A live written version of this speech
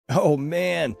Oh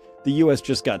man, the US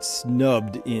just got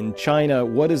snubbed in China.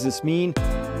 What does this mean?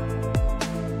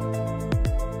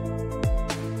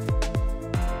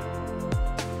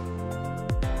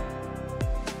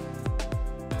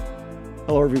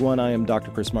 Hello everyone, I am Dr.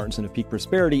 Chris Martenson of Peak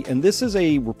Prosperity, and this is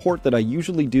a report that I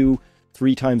usually do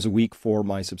 3 times a week for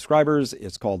my subscribers.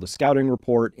 It's called the Scouting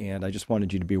Report, and I just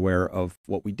wanted you to be aware of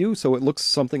what we do. So it looks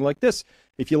something like this.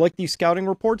 If you like these scouting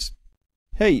reports,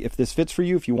 hey, if this fits for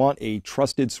you, if you want a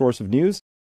trusted source of news,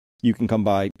 you can come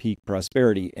by Peak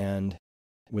Prosperity. And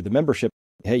with a membership,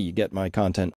 hey, you get my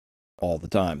content all the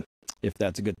time, if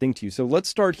that's a good thing to you. So let's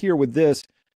start here with this.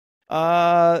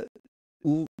 So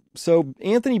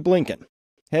Antony Blinken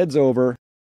heads over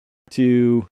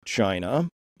to China,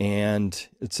 and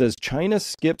it says China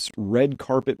skips red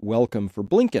carpet welcome for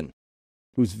Blinken,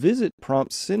 whose visit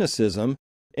prompts cynicism.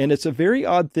 And it's a very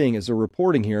odd thing as they're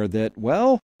reporting here that,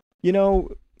 well, you know,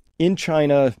 in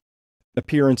China,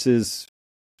 appearances,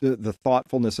 the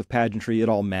thoughtfulness of pageantry, it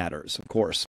all matters, of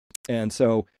course. And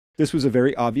so this was a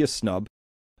very obvious snub.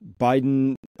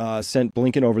 Biden sent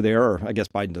Blinken over there, or I guess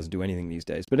Biden doesn't do anything these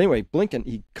days. But anyway, Blinken,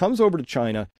 he comes over to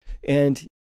China, and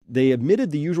they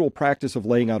admitted the usual practice of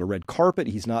laying out a red carpet.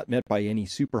 He's not met by any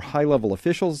super high-level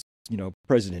officials. You know,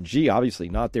 President Xi, obviously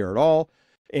not there at all.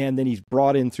 And then he's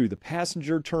brought in through the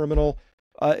passenger terminal.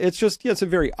 It's just, yeah, it's a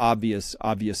very obvious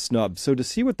snub. So to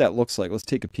see what that looks like, let's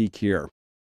take a peek here.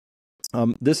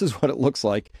 This is what it looks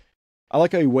like. I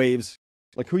like how he waves.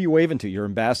 Like, who are you waving to? Your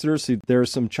ambassadors? So there are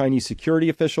some Chinese security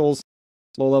officials,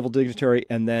 low-level dignitary,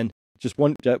 and then just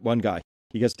one guy.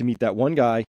 He gets to meet that one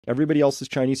guy. Everybody else is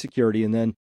Chinese security, and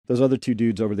then those other 2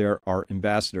 dudes over there are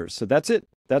ambassadors. So that's it.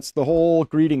 That's the whole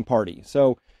greeting party.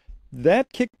 So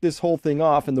that kicked this whole thing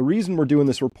off, and the reason we're doing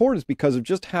this report is because of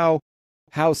just how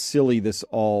silly this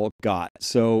all got.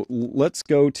 So let's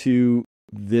go to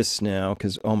this now,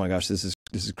 because, oh my gosh, this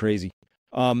is crazy.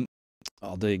 I'll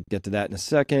get to that in a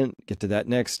second. Get to that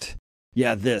next.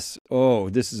 Yeah, this. Oh,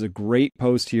 this is a great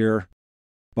post here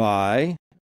by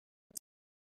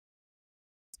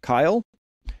Kyle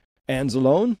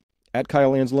Anzalone. At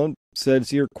Kyle Anzalone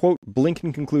says here, quote,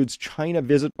 Blinken concludes China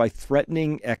visit by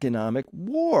threatening economic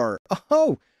war.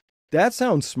 Oh, that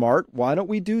sounds smart. Why don't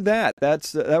we do that?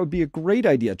 That would be a great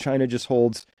idea. China just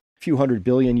holds a few $100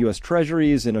 billion U.S.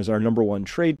 treasuries and is our #1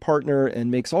 trade partner and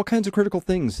makes all kinds of critical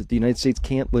things that the United States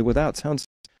can't live without. Sounds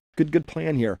good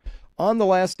plan here. On the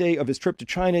last day of his trip to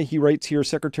China, he writes here,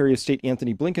 Secretary of State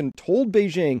Antony Blinken told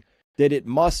Beijing that it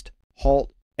must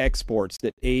halt exports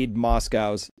that aid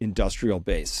Moscow's industrial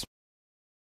base.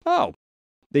 Oh,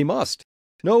 they must.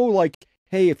 No, like,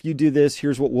 hey, if you do this,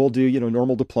 here's what we'll do. You know,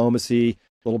 normal diplomacy,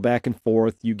 a little back and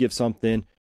forth. You give something,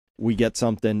 we get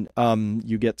something.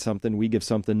 You get something, we give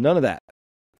something. None of that.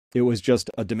 It was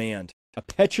just a demand, a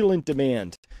petulant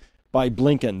demand by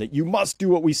Blinken that you must do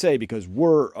what we say because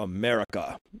we're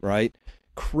America, right?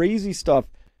 Crazy stuff.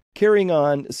 Carrying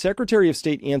on, Secretary of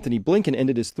State Antony Blinken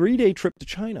ended his 3-day trip to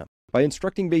China by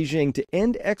instructing Beijing to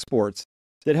end exports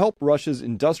that help Russia's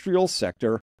industrial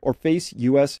sector or face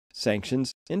U.S.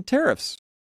 sanctions and tariffs.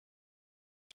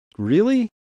 Really?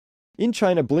 In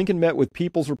China, Blinken met with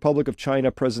People's Republic of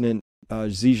China President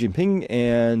Xi Jinping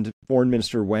and Foreign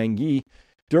Minister Wang Yi.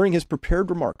 During his prepared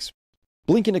remarks,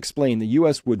 Blinken explained the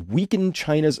U.S. would weaken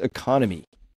China's economy.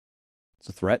 It's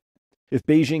a threat if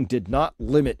Beijing did not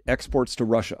limit exports to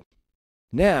Russia.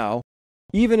 Now,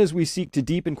 even as we seek to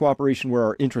deepen cooperation where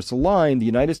our interests align, the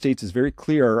United States is very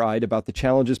clear-eyed about the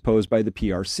challenges posed by the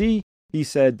PRC. He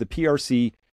said the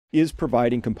PRC is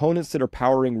providing components that are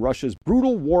powering Russia's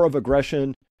brutal war of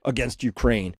aggression against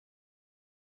Ukraine.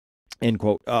 End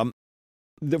quote.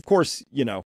 Of course, you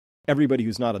know, everybody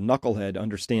who's not a knucklehead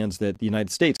understands that the United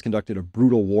States conducted a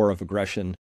brutal war of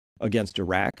aggression against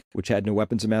Iraq, which had no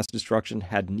weapons of mass destruction,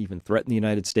 hadn't even threatened the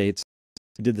United States.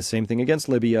 It did the same thing against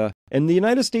Libya. And the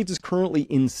United States is currently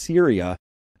in Syria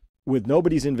with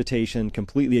nobody's invitation,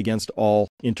 completely against all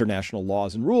international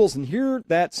laws and rules. And here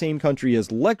that same country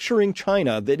is lecturing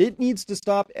China that it needs to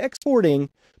stop exporting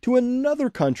to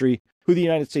another country who the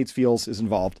United States feels is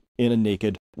involved in a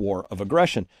naked war of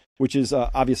aggression, which is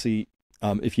obviously,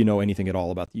 if you know anything at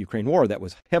all about the Ukraine war, that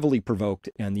was heavily provoked.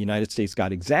 And the United States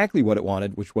got exactly what it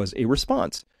wanted, which was a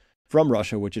response from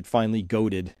Russia, which it finally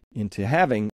goaded into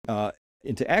acting.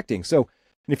 So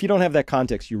if you don't have that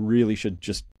context, you really should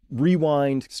just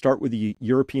rewind, start with the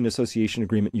European Association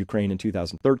Agreement in Ukraine in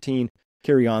 2013,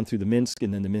 carry on through the Minsk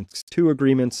and then the Minsk II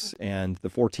agreements and the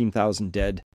 14,000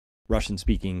 dead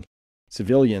Russian-speaking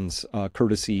civilians,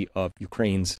 courtesy of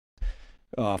Ukraine's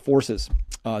forces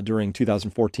during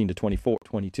 2014 to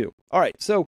 22. All right,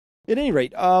 so at any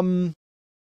rate,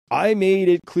 I made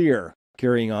it clear,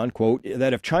 carrying on, quote,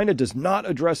 that if China does not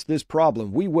address this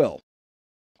problem, we will.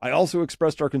 I also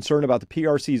expressed our concern about the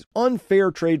PRC's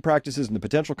unfair trade practices and the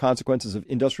potential consequences of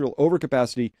industrial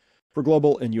overcapacity for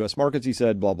global and U.S. markets, he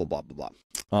said, blah, blah, blah, blah,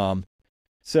 blah.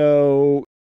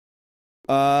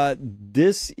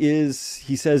 This is,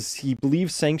 he says he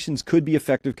believes sanctions could be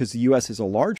effective because the U.S. is a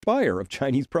large buyer of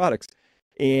Chinese products.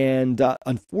 And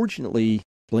unfortunately,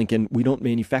 Blinken, we don't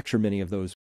manufacture many of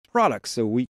those products, so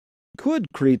we could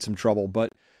create some trouble. But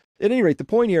at any rate, the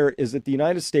point here is that the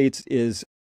United States is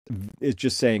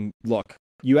just saying, look,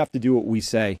 you have to do what we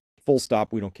say, full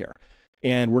stop, we don't care.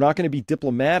 And we're not going to be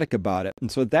diplomatic about it. And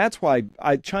so that's why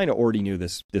China already knew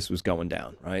this was going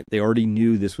down, right? They already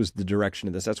knew this was the direction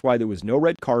of this. That's why there was no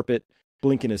red carpet.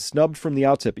 Blinken is snubbed from the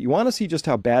outset. But you want to see just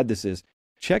how bad this is.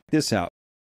 Check this out.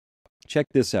 Check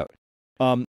this out.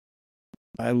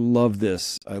 I love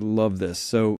this. I love this.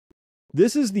 So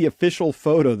this is the official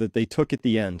photo that they took at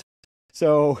the end.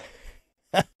 So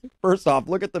first off,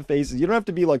 look at the faces. You don't have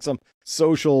to be like some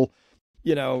social,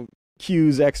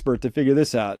 cues expert to figure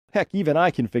this out. Heck, even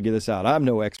I can figure this out. I'm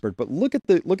no expert, but look at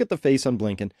the face on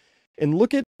Blinken, and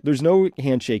there's no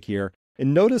handshake here.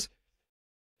 And notice,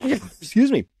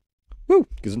 excuse me,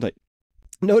 Gesundheit.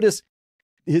 Notice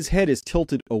his head is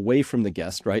tilted away from the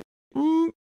guest, right?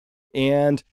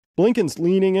 And Blinken's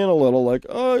leaning in a little, like,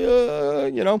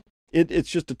 it's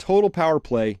just a total power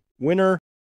play. Winner,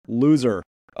 loser.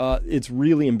 It's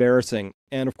really embarrassing.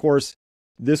 And of course,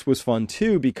 this was fun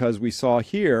too, because we saw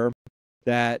here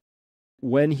that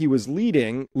when he was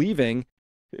leaving,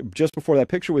 just before that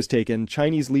picture was taken,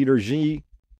 Chinese leader Xi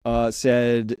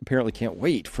said, apparently can't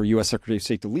wait for U.S. Secretary of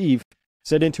State to leave,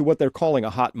 said into what they're calling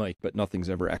a hot mic, but nothing's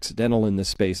ever accidental in this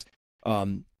space.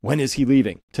 When is he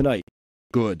leaving? Tonight.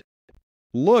 Good.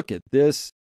 Look at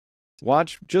this.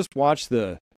 Just watch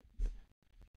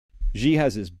Xi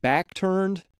has his back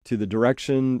turned to the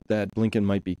direction that Blinken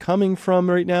might be coming from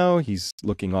right now. He's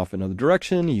looking off another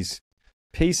direction. He's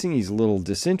pacing. He's a little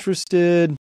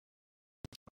disinterested.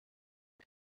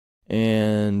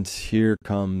 And here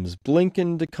comes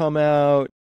Blinken to come out.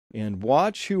 And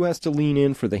watch who has to lean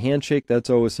in for the handshake. That's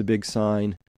always a big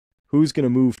sign. Who's going to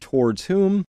move towards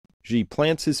whom? Xi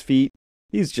plants his feet.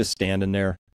 He's just standing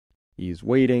there. He's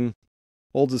waiting.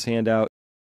 Holds his hand out.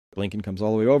 Blinken comes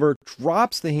all the way over.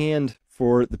 Drops the hand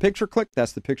for the picture click.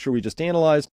 That's the picture we just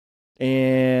analyzed.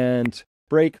 And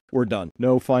break. We're done.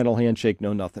 No final handshake.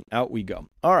 No nothing. Out we go.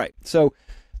 All right. So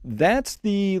that's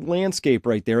the landscape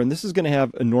right there. And this is going to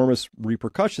have enormous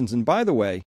repercussions. And by the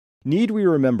way, need we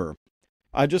remember,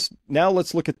 now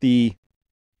let's look at the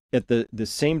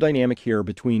same dynamic here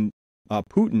between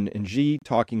Putin and Xi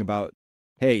talking about,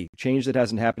 hey, change that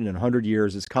hasn't happened in 100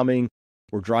 years is coming.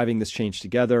 We're driving this change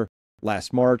together.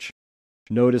 Last March,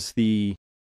 notice the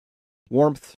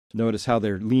warmth. Notice how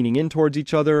they're leaning in towards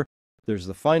each other. There's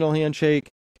the final handshake.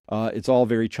 It's all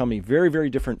very chummy. Very, very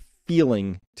different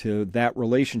feeling to that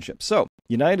relationship. So,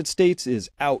 United States is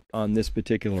out on this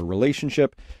particular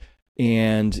relationship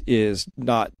and is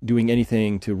not doing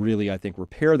anything to really, I think,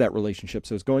 repair that relationship.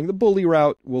 So it's going the bully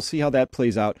route. We'll see how that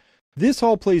plays out. This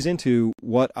all plays into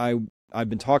what I've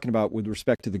been talking about with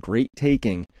respect to the great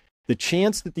taking. The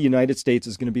chance that the United States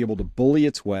is going to be able to bully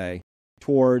its way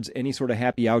towards any sort of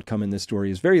happy outcome in this story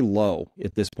is very low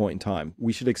at this point in time.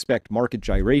 We should expect market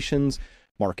gyrations,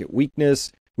 market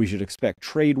weakness. We should expect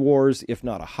trade wars, if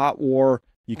not a hot war.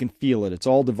 You can feel it. It's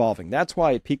all devolving. That's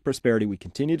why at Peak Prosperity, we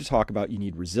continue to talk about you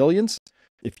need resilience.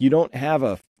 If you don't have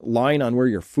a line on where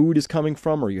your food is coming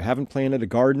from or you haven't planted a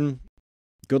garden,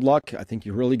 good luck. I think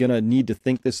you're really going to need to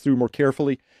think this through more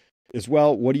carefully. As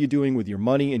well, what are you doing with your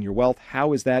money and your wealth?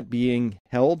 How is that being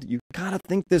held? You've got to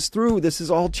think this through. This is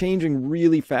all changing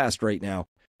really fast right now.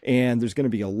 And there's going to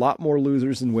be a lot more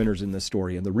losers and winners in this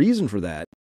story. And the reason for that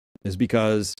is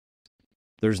because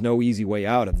there's no easy way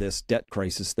out of this debt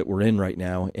crisis that we're in right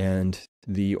now and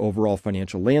the overall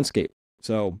financial landscape.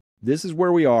 So this is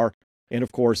where we are. And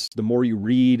of course, the more you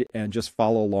read and just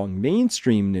follow along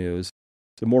mainstream news,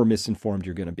 the more misinformed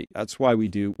you're going to be. That's why we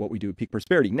do what we do at Peak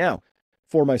Prosperity. Now,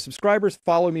 for my subscribers,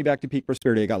 follow me back to Peak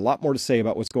Prosperity. I got a lot more to say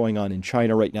about what's going on in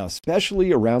China right now,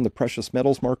 especially around the precious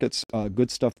metals markets. Good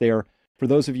stuff there. For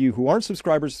those of you who aren't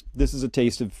subscribers, this is a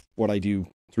taste of what I do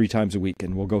 3 times a week,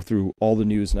 and we'll go through all the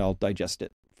news and I'll digest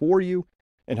it for you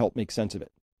and help make sense of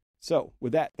it. So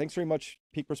with that, thanks very much,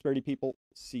 Peak Prosperity people.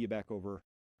 See you back over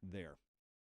there.